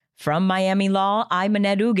From Miami Law, I'm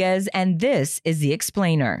Annette Uguez, and this is The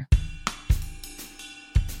Explainer.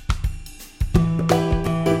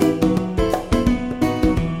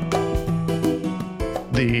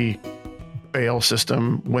 The bail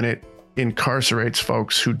system, when it incarcerates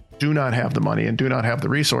folks who do not have the money and do not have the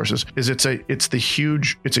resources, it's a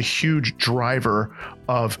huge driver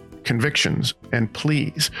of convictions and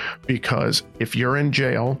pleas, because if you're in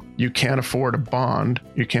jail, you can't afford a bond,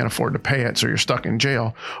 you can't afford to pay it, so you're stuck in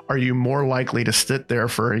jail. Are you more likely to sit there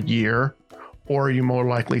for a year, or are you more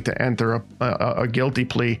likely to enter a guilty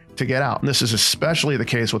plea to get out? And this is especially the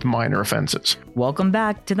case with minor offenses. Welcome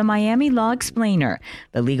back to the Miami Law Explainer,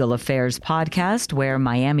 the legal affairs podcast where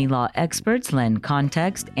Miami law experts lend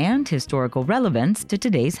context and historical relevance to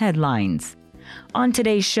today's headlines. On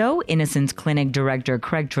today's show, Innocence Clinic Director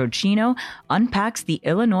Craig Trocino unpacks the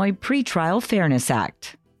Illinois Pretrial Fairness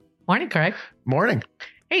Act. Morning, Craig. Morning.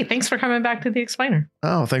 Hey, thanks for coming back to The Explainer.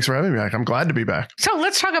 Oh, thanks for having me back. I'm glad to be back. So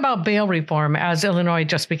let's talk about bail reform, as Illinois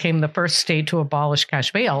just became the first state to abolish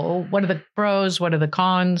cash bail. What are the pros? What are the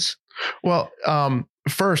cons? Well,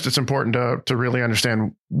 first, it's important to really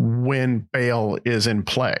understand when bail is in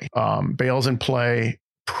play. Bail's in play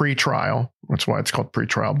pre-trial. That's why it's called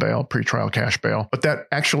pretrial bail, pretrial cash bail. But that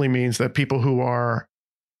actually means that people who are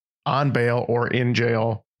on bail or in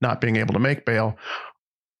jail, not being able to make bail,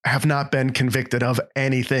 have not been convicted of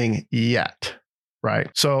anything yet, right?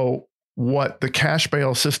 So what the cash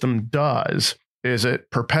bail system does is it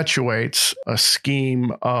perpetuates a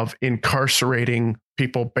scheme of incarcerating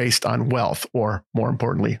people based on wealth, or more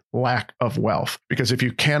importantly, lack of wealth. Because if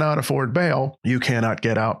you cannot afford bail, you cannot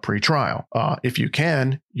get out pre-trial. If you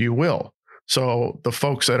can, you will. So the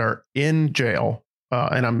folks that are in jail,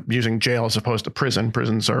 and I'm using jail as opposed to prison.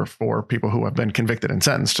 Prisons are for people who have been convicted and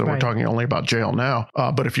sentenced. So We're talking only about jail now.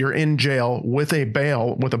 But if you're in jail with a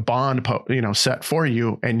bail, with a bond, set for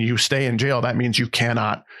you, and you stay in jail, that means you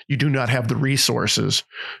do not have the resources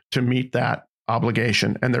to meet that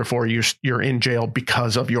obligation. And therefore you're in jail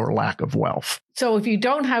because of your lack of wealth. So if you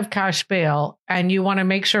don't have cash bail and you want to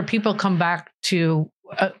make sure people come back to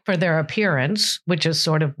for their appearance, which is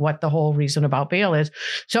sort of what the whole reason about bail is.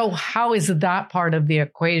 So how is that part of the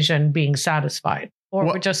equation being satisfied? Or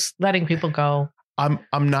we're just letting people go? I'm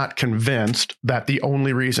not convinced that the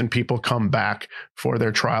only reason people come back for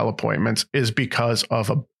their trial appointments is because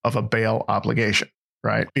of a bail obligation,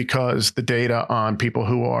 right? Because the data on people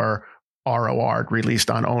who are ROR'd,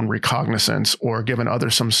 released on own recognizance, or given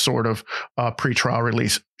some sort of pretrial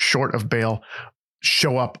release short of bail,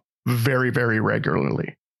 show up very, very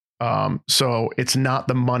regularly. So it's not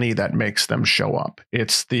the money that makes them show up.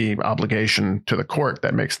 It's the obligation to the court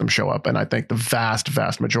that makes them show up. And I think the vast,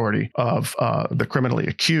 vast majority of the criminally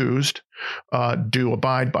accused do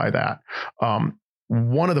abide by that.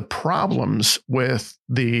 One of the problems with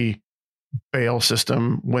the bail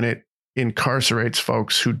system, when it incarcerates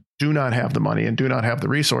folks who do not have the money and do not have the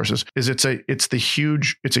resources, is it's a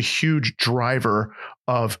huge driver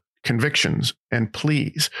of convictions and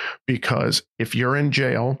pleas. Because if you're in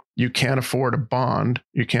jail, you can't afford a bond,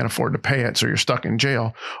 you can't afford to pay it, so you're stuck in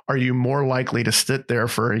jail. Are you more likely to sit there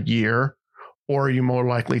for a year, or are you more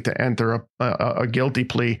likely to enter a guilty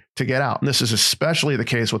plea to get out? And this is especially the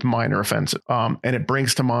case with minor offenses. And it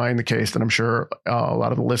brings to mind the case that I'm sure a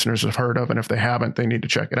lot of the listeners have heard of, and if they haven't, they need to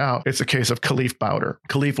check it out. It's the case of Khalif Bowder.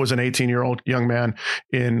 Khalif was an 18-year-old young man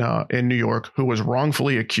in New York who was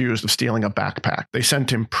wrongfully accused of stealing a backpack. They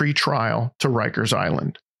sent him pre-trial to Rikers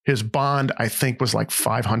Island. His bond, I think, was like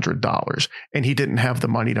 $500, and he didn't have the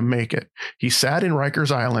money to make it. He sat in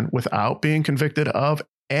Rikers Island without being convicted of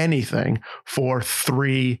anything for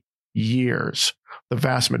 3 years. The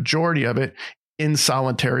vast majority of it in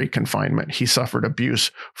solitary confinement. He suffered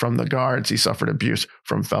abuse from the guards. He suffered abuse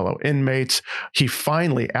from fellow inmates. He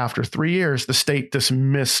finally, after 3 years, the state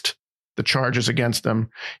dismissed the charges against him.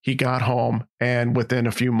 He got home and within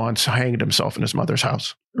a few months hanged himself in his mother's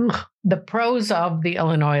house. The pros of the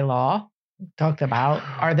Illinois law talked about.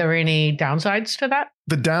 Are there any downsides to that?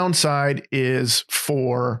 The downside is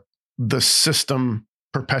for the system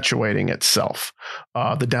perpetuating itself.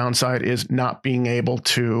 The downside is not being able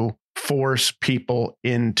to force people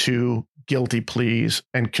into guilty pleas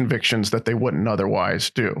and convictions that they wouldn't otherwise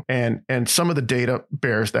do. And some of the data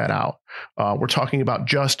bears that out. We're talking about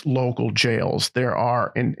just local jails. There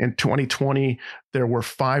are, in 2020, there were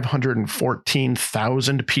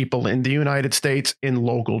 514,000 people in the United States in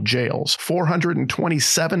local jails.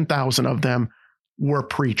 427,000 of them were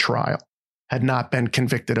pre-trial, had not been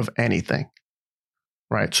convicted of anything.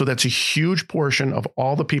 Right. So that's a huge portion of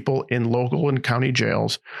all the people in local and county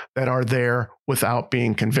jails that are there without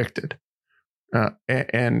being convicted.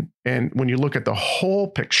 And when you look at the whole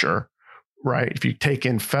picture, right, if you take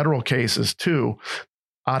in federal cases too,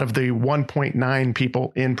 out of the 1.9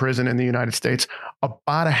 people in prison in the United States,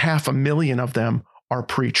 about 500,000 of them are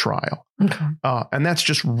pretrial. Okay. And that's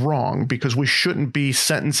just wrong, because we shouldn't be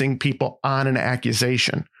sentencing people on an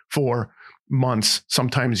accusation for months,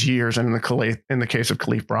 sometimes years, and in the case of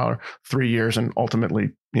Khalif Browder, 3 years, and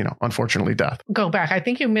ultimately, unfortunately, death. Go back. I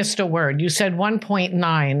think you missed a word. You said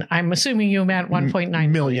 1.9. I'm assuming you meant 1.9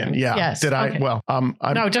 million. Yeah. Yes. Did I? Okay. Well,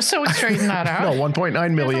 no, just so we straighten that out. No,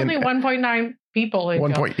 1.9 million. There's only 1.9 people.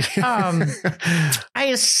 I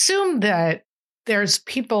assume that there's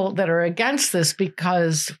people that are against this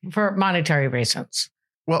because for monetary reasons.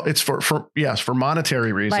 Well, it's for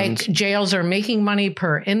monetary reasons. Like jails are making money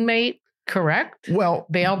per inmate. Correct? Well,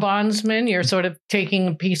 bail bondsmen, you're sort of taking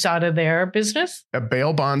a piece out of their business?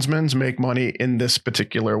 Bail bondsmen make money in this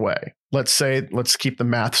particular way. Let's keep the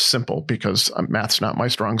math simple, because math's not my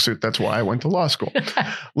strong suit. That's why I went to law school.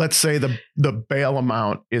 Let's say the bail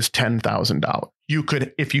amount is $10,000. You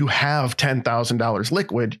could, if you have $10,000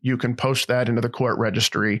 liquid, you can post that into the court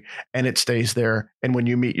registry and it stays there. And when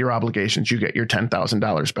you meet your obligations, you get your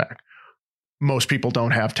 $10,000 back. Most people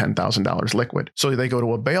don't have $10,000 liquid. So they go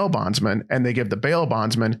to a bail bondsman and they give the bail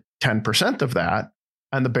bondsman 10% of that.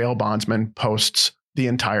 And the bail bondsman posts the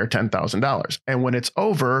entire $10,000. And when it's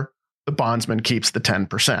over, the bondsman keeps the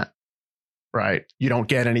 10%, right? You don't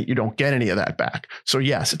get any of that back. So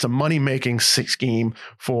yes, it's a money-making scheme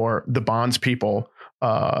for the bonds people,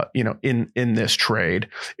 in this trade.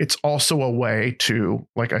 It's also a way to,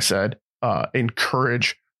 like I said,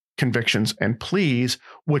 encourage convictions and pleas,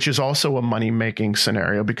 which is also a money-making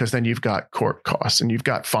scenario, because then you've got court costs and you've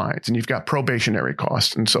got fines and you've got probationary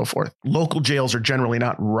costs and so forth. Local jails are generally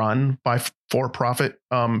not run by for-profit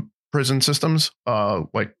prison systems,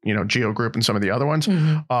 like Geo Group and some of the other ones.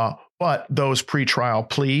 Mm-hmm. But those pretrial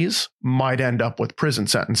pleas might end up with prison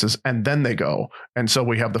sentences, and then they go. And so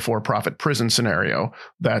we have the for-profit prison scenario.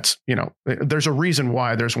 That's, there's a reason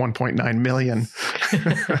why there's 1.9 million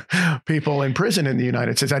people in prison in the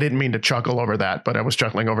United States. I didn't mean to chuckle over that, but I was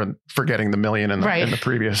chuckling over forgetting the million in the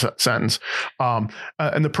previous sentence.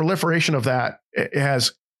 And the proliferation of that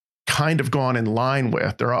has kind of gone in line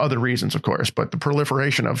with, there are other reasons, of course, but the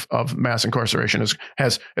proliferation of mass incarceration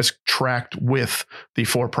has tracked with the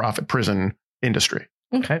for-profit prison industry.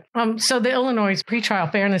 Okay. So the Illinois Pretrial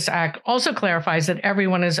Fairness Act also clarifies that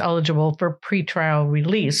everyone is eligible for pretrial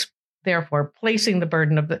release, therefore placing the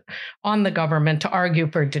burden on the government to argue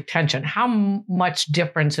for detention. How much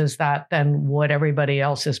difference is that than what everybody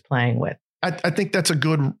else is playing with? I think it's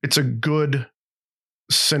a good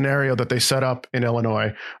scenario that they set up in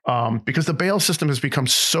Illinois, because the bail system has become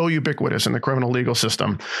so ubiquitous in the criminal legal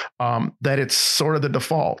system that it's sort of the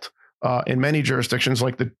default. In many jurisdictions,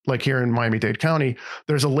 like here in Miami-Dade County,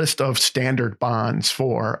 there's a list of standard bonds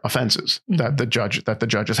for offenses that the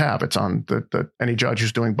judges have. It's on any judge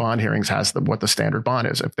who's doing bond hearings has what the standard bond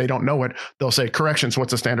is. If they don't know it, they'll say, corrections, what's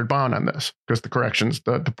the standard bond on this? Because the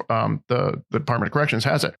Department of Corrections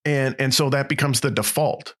has it. And so that becomes the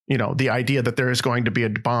default. The idea that there is going to be a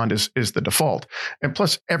bond is the default. And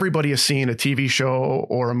plus, everybody has seen a TV show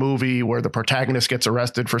or a movie where the protagonist gets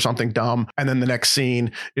arrested for something dumb, and then the next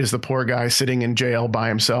scene is the poor guy sitting in jail by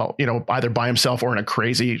himself, either by himself or in a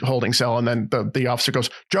crazy holding cell. And then the officer goes,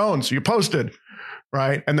 Jones, you posted,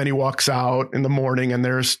 right? And then he walks out in the morning and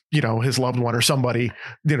there's, his loved one or somebody,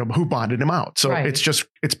 who bonded him out. So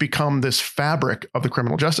it's become this fabric of the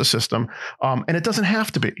criminal justice system. And it doesn't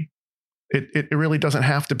have to be. It really doesn't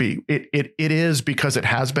have to be. It is because it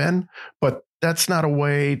has been, but that's not a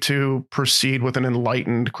way to proceed with an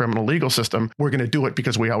enlightened criminal legal system. We're going to do it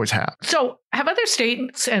because we always have. So have other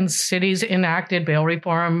states and cities enacted bail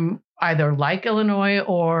reform either like Illinois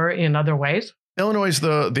or in other ways? Illinois is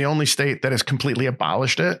the only state that has completely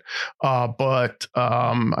abolished it. But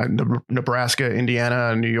Nebraska,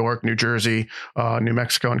 Indiana, New York, New Jersey, New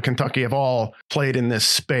Mexico, and Kentucky have all played in this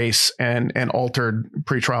space and altered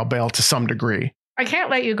pretrial bail to some degree. I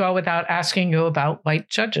can't let you go without asking you about white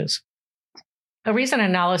judges. A recent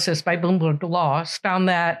analysis by Bloomberg Law found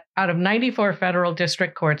that out of 94 federal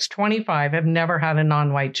district courts, 25 have never had a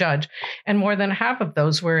non-white judge, and more than half of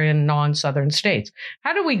those were in non-Southern states.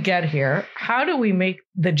 How do we get here? How do we make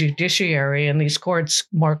the judiciary and these courts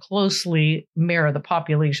more closely mirror the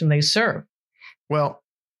population they serve? Well,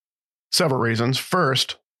 several reasons.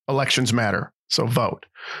 First, elections matter, so vote.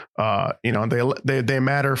 They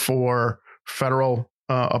matter for federal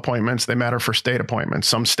appointments. They matter for state appointments.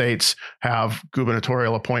 Some states have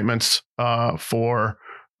gubernatorial appointments for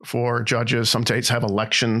judges. Some states have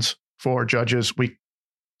elections for judges. We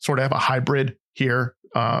sort of have a hybrid here.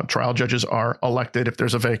 Trial judges are elected. If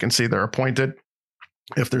there's a vacancy, they're appointed.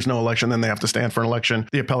 If there's no election, then they have to stand for an election.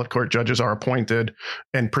 The appellate court judges are appointed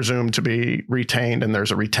and presumed to be retained, and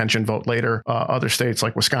there's a retention vote later. Other states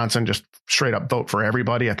like Wisconsin just straight up vote for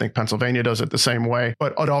everybody. I think Pennsylvania does it the same way,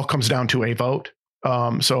 but it all comes down to a vote.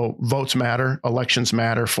 So votes matter, elections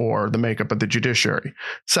matter for the makeup of the judiciary.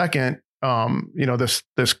 Second,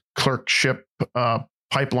 this clerkship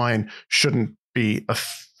pipeline shouldn't be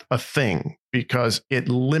a thing, because it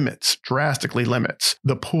drastically limits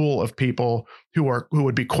the pool of people who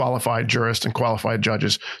would be qualified jurists and qualified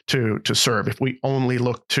judges to serve. If we only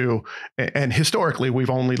look to, and historically we've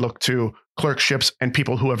only looked to clerkships and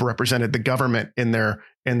people who have represented the government in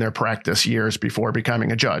their practice years before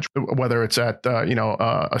becoming a judge, whether it's at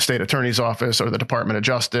a state attorney's office or the Department of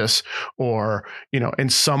Justice, or in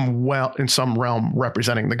some realm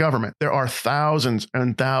representing the government. There are thousands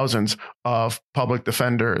and thousands of public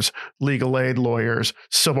defenders, legal aid lawyers,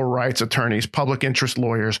 civil rights attorneys, public interest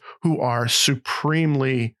lawyers who are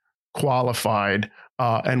supremely qualified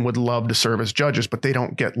and would love to serve as judges, but they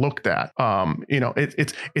don't get looked at.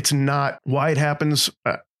 It's not why it happens.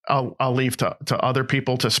 I'll leave to other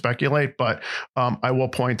people to speculate, but I will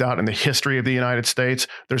point out in the history of the United States,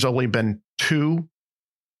 there's only been 2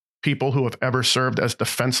 people who have ever served as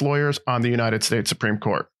defense lawyers on the United States Supreme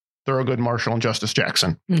Court: Thurgood Marshall and Justice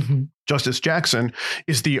Jackson. Mm-hmm. Justice Jackson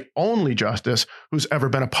is the only justice who's ever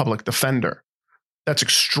been a public defender. That's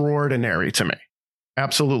extraordinary to me.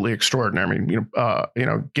 Absolutely extraordinary.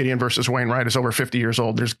 Gideon versus Wainwright is over 50 years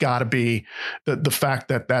old. There's got to be the fact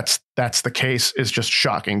that that's the case is just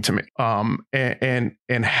shocking to me.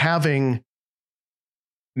 And having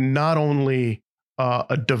not only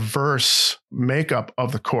a diverse makeup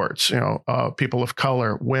of the courts, people of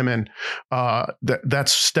color, women,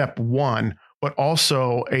 that's step one, but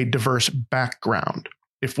also a diverse background.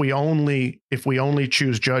 If we only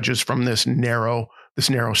choose judges from this narrow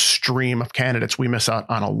stream of candidates, we miss out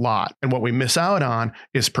on a lot. And what we miss out on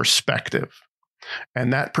is perspective.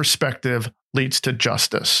 And that perspective leads to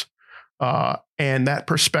justice. And that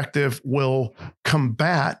perspective will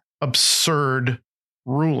combat absurd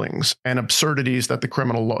rulings and absurdities that the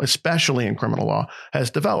criminal law, especially in criminal law, has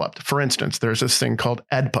developed. For instance, there's this thing called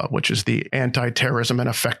AEDPA, which is the Anti-Terrorism and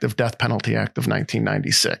Effective Death Penalty Act of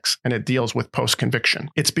 1996, and it deals with post-conviction.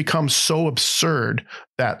 It's become so absurd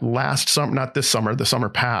that last summer, not this summer, the summer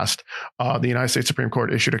past, the United States Supreme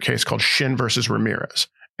Court issued a case called Shin versus Ramirez.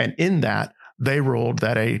 And in that, they ruled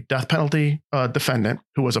that a death penalty defendant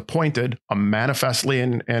who was appointed a manifestly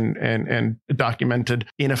and documented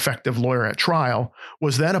ineffective lawyer at trial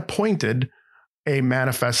was then appointed a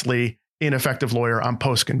manifestly ineffective lawyer on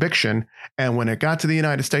post-conviction. And when it got to the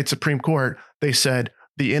United States Supreme Court, they said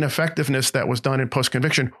the ineffectiveness that was done in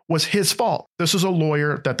post-conviction was his fault. This is a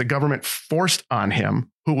lawyer that the government forced on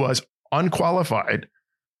him who was unqualified,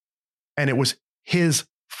 and it was his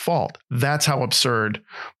fault. That's how absurd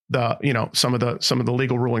some of the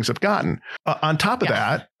legal rulings have gotten. On top of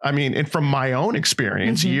that, I mean, and from my own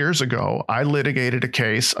experience, years ago, I litigated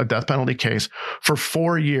a death penalty case for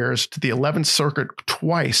 4 years to the 11th Circuit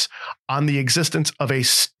twice on the existence of a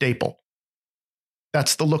staple.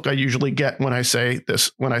 That's the look I usually get when I say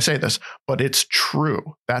this, but it's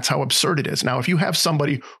true. That's how absurd it is. Now, if you have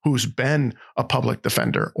somebody who's been a public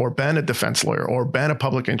defender or been a defense lawyer or been a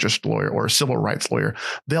public interest lawyer or a civil rights lawyer,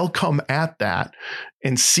 they'll come at that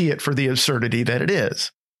and see it for the absurdity that it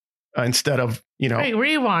is instead of, Wait,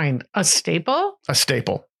 rewind. A staple? A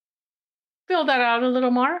staple. Fill that out a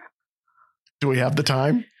little more. Do we have the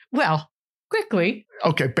time? Well, quickly.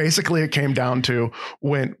 Okay. Basically, it came down to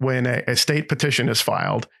when a state petition is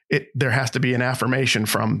filed, there has to be an affirmation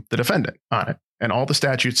from the defendant on it. And all the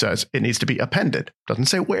statute says it needs to be appended. Doesn't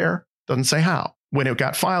say where, doesn't say how. When it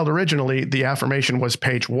got filed originally, the affirmation was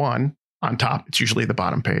page 1 on top. It's usually the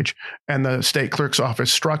bottom page. And the state clerk's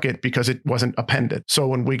office struck it because it wasn't appended. So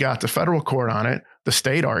when we got to federal court on it, the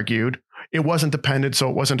state argued it wasn't appended, so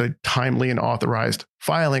it wasn't a timely and authorized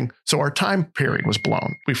filing. So our time period was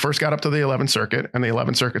blown. We first got up to the 11th Circuit, and the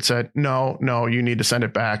 11th Circuit said, no, you need to send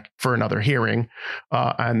it back for another hearing.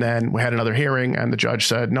 And then we had another hearing, and the judge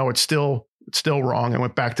said, no, it's still wrong, and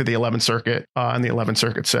went back to the 11th Circuit. And the 11th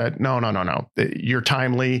Circuit said, no, you're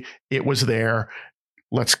timely. It was there.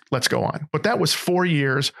 Let's go on. But that was 4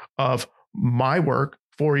 years of my work,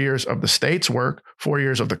 4 years of the state's work, 4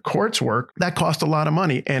 years of the court's work. That cost a lot of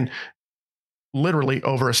money, and literally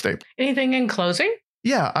over a staple. Anything in closing?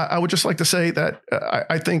 Yeah, I would just like to say that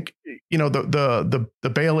I think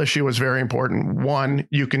the bail issue is very important. One,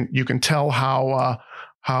 you can tell how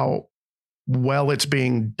well it's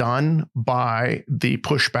being done by the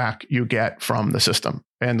pushback you get from the system.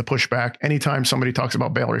 and the pushback. Anytime somebody talks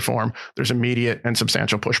about bail reform, there's immediate and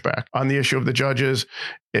substantial pushback. On the issue of the judges,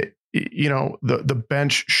 the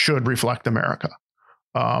bench should reflect America.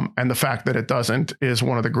 And the fact that it doesn't is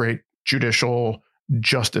one of the great judicial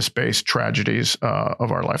justice-based tragedies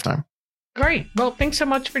of our lifetime. Great. Well, thanks so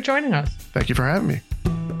much for joining us. Thank you for having me.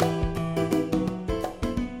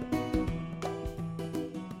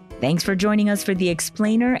 Thanks for joining us for The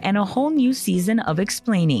Explainer and a whole new season of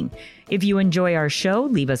Explaining. If you enjoy our show,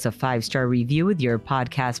 leave us a 5-star review with your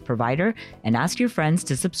podcast provider and ask your friends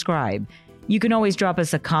to subscribe. You can always drop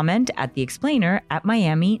us a comment at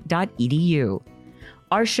theexplainer@miami.edu.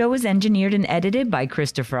 Our show is engineered and edited by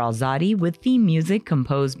Christopher Alzadi with theme music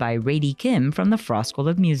composed by Rady Kim from the Frost School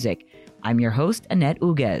of Music. I'm your host, Annette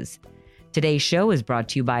Uguez. Today's show is brought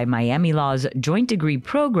to you by Miami Law's joint degree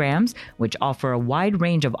programs, which offer a wide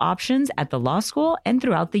range of options at the law school and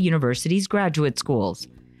throughout the university's graduate schools.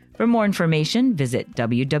 For more information, visit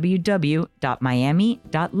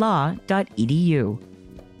www.miami.law.edu.